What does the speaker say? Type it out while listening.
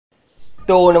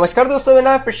तो नमस्कार दोस्तों, मेरा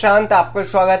नाम है प्रशांत। आपका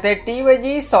स्वागत है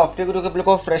टीवीजी सॉफ्टवेयर गुरु के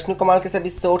बिल्कुल फ्रेश न्यू कमाल के सभी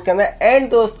एपिसोड के अंदर। एंड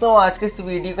दोस्तों, आज के इस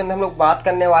वीडियो के अंदर हम लोग बात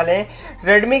करने वाले हैं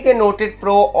रेडमी के नोट 8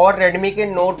 प्रो और रेडमी के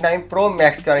नोट 9 प्रो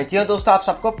मैक्स के बारे में। जी दोस्तों, आप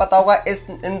सबको पता होगा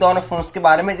इन दोनों फोन्स के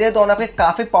बारे में। ये दोनों आपके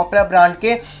काफी पॉपुलर ब्रांड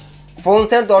के फोन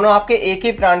है। दोनों आपके एक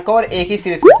ही ब्रांड का और एक ही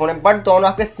सीरीज के फोन है, बट दोनों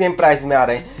आपके सेम प्राइस में आ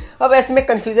रहे हैं। अब ऐसे में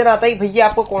कंफ्यूजन आता है कि भैया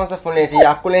आपको कौन सा फोन लेना चाहिए।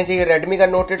 आपको लेना चाहिए रेडमी का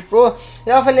नोट 8 प्रो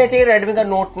या फिर लेना चाहिए रेडमी का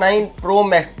नोट 9 प्रो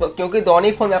मैक्स, क्योंकि दोनों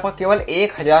ही फोन में आपका केवल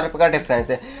 1000 रुपए का डिफरेंस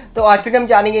है। तो आज के टाइम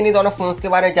जानेंगे इन दोनों फोन के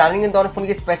बारे में, जानेंगे इन दोनों फोन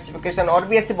की स्पेसिफिकेशन और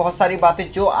भी ऐसी बहुत सारी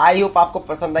बातें जो आई होप आपको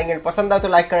पसंद आएंगे। पसंद आए तो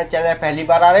लाइक करना, चैनल पहली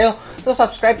बार आ रहे हो तो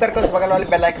सब्सक्राइब करके उस बगल वाले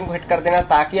बेल आइकन को हिट कर देना,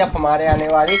 ताकि आप हमारे आने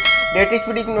वाली लेटेस्ट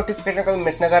वीडियो की नोटिफिकेशन कभी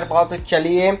मिस न कर पाओ। तो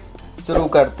चलिए शुरू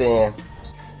करते हैं।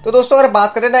 तो दोस्तों, अगर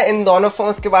बात करें ना इन दोनों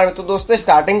फोन्स के बारे में, तो दोस्तों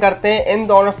स्टार्टिंग करते हैं इन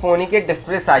दोनों फोन के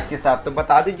डिस्प्ले साइज के साथ। तो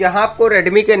बता दूं, जहां आपको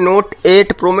रेडमी के नोट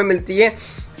 8 प्रो में मिलती है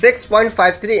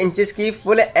 6.53 इंचेस की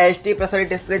फुल एचडी प्लस वाली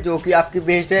डिस्प्ले, जो कि आपकी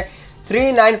बेस्ड है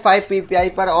 395 ppi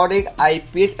पर और एक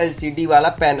IPS LCD वाला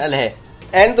पैनल है।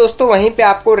 एंड दोस्तों, वहीं पे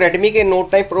आपको रेडमी के नोट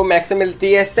 9 प्रो मैक्स में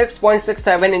मिलती है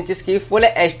 6.67 इंचेस की फुल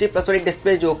एचडी प्लस वाली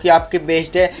डिस्प्ले, जो कि आपकी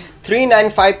बेस्ड है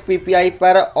 395 ppi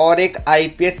पर और एक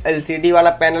IPS LCD वाला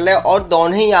पैनल है। और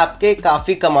दोनों ही आपके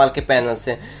काफी कमाल के पैनल्स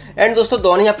हैं। एंड दोस्तों,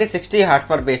 दोनों ही आपके 60 हर्ट्ज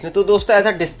पर बेस्ड है। तो दोस्तों,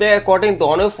 ऐसा डिस्प्ले अकॉर्डिंग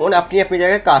दोनों फोन अपनी अपनी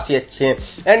जगह काफी अच्छे हैं।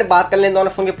 एंड बात कर लें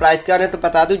दोनों फोन के प्राइस के बारे में, तो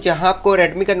बता दूं, जहां आपको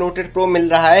रेडमी का नोट 8 प्रो मिल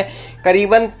रहा है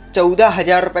करीबन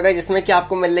 14,000 रुपए का, जिसमें कि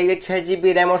आपको मिल रही है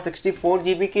 6GB रैम और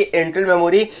 64GB की इंटरनल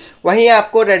मेमोरी। वहीं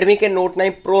आपको रेडमी के नोट 9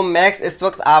 प्रो मैक्स इस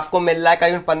वक्त आपको मिल रहा है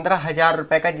करीबन 15,000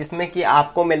 रुपए का, जिसमें कि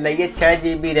आपको मिल रही है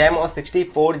 6GB रैम और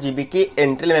 64GB की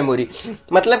इंटरनल मेमोरी।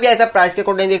 मतलब कि ऐसा प्राइस के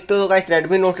अकॉर्डिंग देखते हो तो गाइस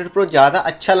रेडमी नोट 8 प्रो ज्यादा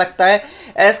अच्छा लगता है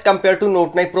as compare to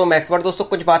note 9 pro max. But दोस्तों,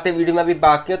 कुछ बातें वीडियो में अभी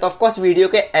बाकी है, तो ऑफकोर्स वीडियो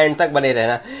के एंड तक बने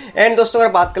रहना। एंड दोस्तों,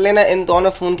 अगर बात कर लेना इन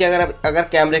दोनों फोन की अगर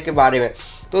कैमरे के बारे में,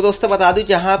 तो दोस्तों बता दूं,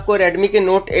 जहां आपको रेडमी के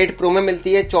नोट 8 प्रो में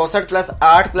मिलती है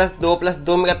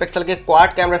 64+8+2+2 मेगापिक्सल के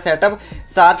क्वाड कैमरा सेटअप,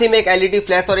 साथ ही में एक LED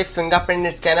फ्लैश और एक फिंगरप्रिंट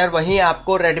स्कैनर। वहीं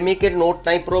आपको रेडमी के नोट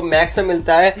 9 प्रो मैक्स में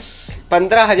मिलता है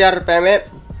 15,000 रुपए में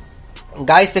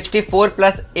गाइस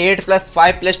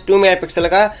 64+8+5+2 मेगापिक्सल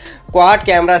का क्वाड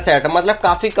कैमरा सेट। मतलब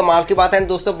काफी कमाल की बात है।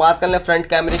 दोस्तों, बात कर ले फ्रंट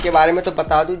कैमरे के बारे में, तो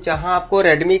बता दूं, जहां आपको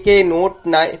रेडमी के नोट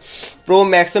 9 प्रो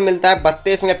मैक्स में मिलता है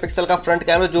 32 मेगापिक्सल का फ्रंट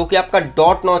कैमरा, जो कि आपका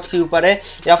डॉट नॉच के ऊपर है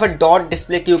या फिर डॉट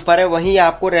डिस्प्ले के ऊपर है। वहीं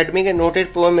आपको रेडमी के नोट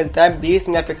 8 प्रो में मिलता है 20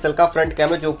 मेगापिक्सल का फ्रंट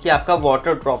कैमरा, जो कि आपका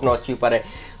वाटर ड्रॉप नॉच के ऊपर है।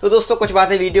 तो दोस्तों, कुछ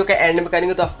बातें वीडियो के एंड में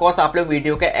करेंगे, तो ऑफकोर्स आप लोग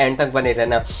वीडियो के एंड तक बने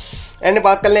रहना। एंड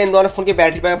बात कर लें इन दोनों फोन की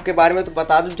बैटरी बैकअप के बारे में, तो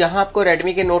बता दूं, जहां आपको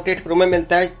रेडमी के नोट 8 प्रो में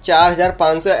मिलता है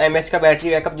 4500 mAh का बैटरी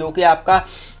बैकअप, जो कि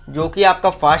आपका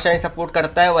फास्ट चार्जिंग सपोर्ट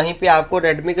करता है। वहीं पे आपको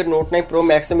रेडमी के नोट 9 प्रो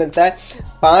मैक्स में मिलता है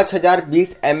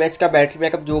 5020 mAh का बैटरी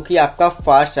बैकअप, जो कि आपका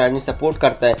फास्ट चार्जिंग सपोर्ट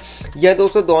करता है। यह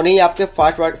दोस्तों दोनों ही आपके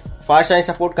फास्ट चार्जिंग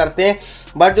सपोर्ट करते हैं।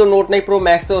 बट जो नोट 9 प्रो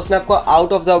मैक्स है उसमें आपको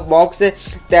out of the box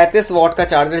 33 what का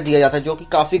चार्जर दिया जाता है, जो कि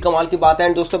काफी कमाल की बात है।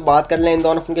 एंड दोस्तों, बात कर लें इन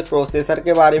दोनों फोन के प्रोसेसर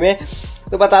के बारे में,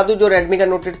 तो बता दूं, जो रेडमी का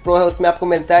नोट 8 प्रो है उसमें आपको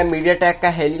मिलता है मीडियाटेक का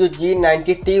हेलियो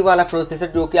G90T वाला प्रोसेसर,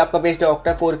 जो कि आपका बेस्ड है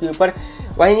ऑक्टा कोर के ऊपर।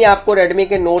 वहीं आपको रेडमी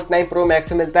के नोट 9 प्रो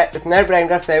मैक्स में मिलता है स्नैपड्रैगन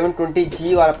का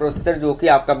 720G वाला प्रोसेसर, जो कि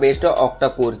आपका बेस्ड है ऑक्टा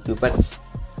कोर के ऊपर।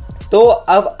 तो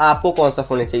अब आपको कौन सा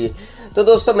फोन लेना चाहिए? तो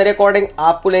दोस्तों, मेरे अकॉर्डिंग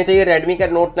आपको लेना चाहिए रेडमी का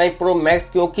नोट 9 प्रो मैक्स,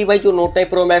 क्योंकि भाई जो नोट 9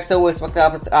 प्रो मैक्स है वो इस वक्त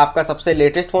आपका सबसे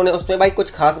लेटेस्ट फोन है। उसमें भाई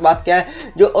कुछ खास बात क्या है,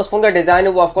 जो उस फोन का डिजाइन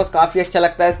है वो ऑफकोर्स काफी अच्छा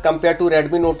लगता है compare to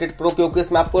Redmi note 8 pro, क्योंकि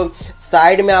उसमें आपको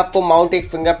साइड में आपको माउंट एक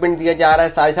फिंगरप्रिंट दिया जा रहा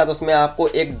है, साथ ही साथ उसमें आपको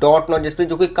एक डॉट नॉच डिस्प्ले,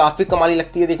 जो कि काफी कमाली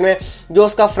लगती है देखने में। जो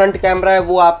उसका फ्रंट कैमरा है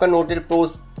वो आपका नोट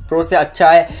 8 प्रो से अच्छा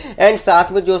है। एंड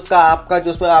साथ में जो उसका आपका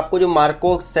जो उसमें आपको जो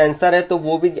मार्को सेंसर है, तो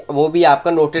वो भी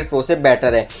आपका नोट 8 प्रो से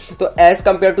बेटर है। तो एज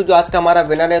कंपेयर टू जो आज का हमारा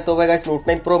विनर है, तो वह नोट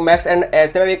 9 प्रो मैक्स। एंड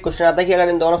ऐसे में एक क्वेश्चन आता है कि अगर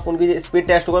इन दोनों फोन की स्पीड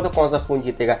टेस्ट होगा तो कौन सा फोन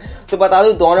जीतेगा? तो बता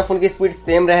दूं, दोनों फोन की स्पीड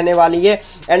सेम रहने वाली है।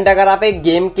 एंड अगर आप एक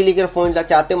गेम के लिए फोन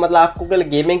चाहते हो, मतलब आपको अगर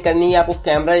गेमिंग करनी है, आपको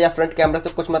कैमरा या फ्रंट कैमरा से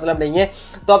कुछ मतलब नहीं है,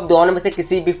 तो आप दोनों में से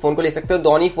किसी भी फोन को ले सकते हो।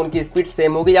 दोनों ही फोन की स्पीड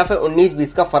सेम होगी या फिर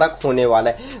 19-20 का फर्क होने वाला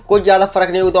है, कुछ ज्यादा फर्क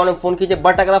नहीं होगा दोनों फोन की।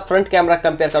 बट अगर आप फ्रंट कैमरा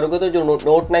कंपेयर करोगे तो जो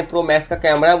नोट 9 प्रो मैक्स का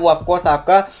कैमरा है वो ऑफकोर्स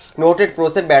आपका नोट 8 प्रो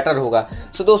से बेटर होगा।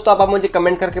 सो दोस्तों, आप मुझे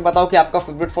कमेंट करके बताओ कि आपका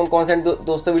फेवरेट फोन कौन सा है।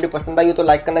 दोस्तों, वीडियो पसंद आई हो तो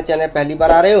लाइक करना, चैनल पहली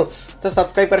बार आ रहे हो तो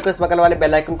सब्सक्राइब करके उस बगल वाले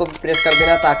बेल आइकन को भी प्रेस कर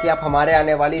देना, ताकि आप हमारे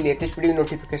आने वाली लेटेस्ट वीडियो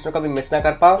नोटिफिकेशन को भी मिस ना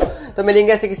कर पाओ। तो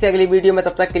मिलेंगे ऐसे किसी अगली वीडियो में,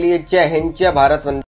 तब तक के लिए जय हिंद, जय भारत।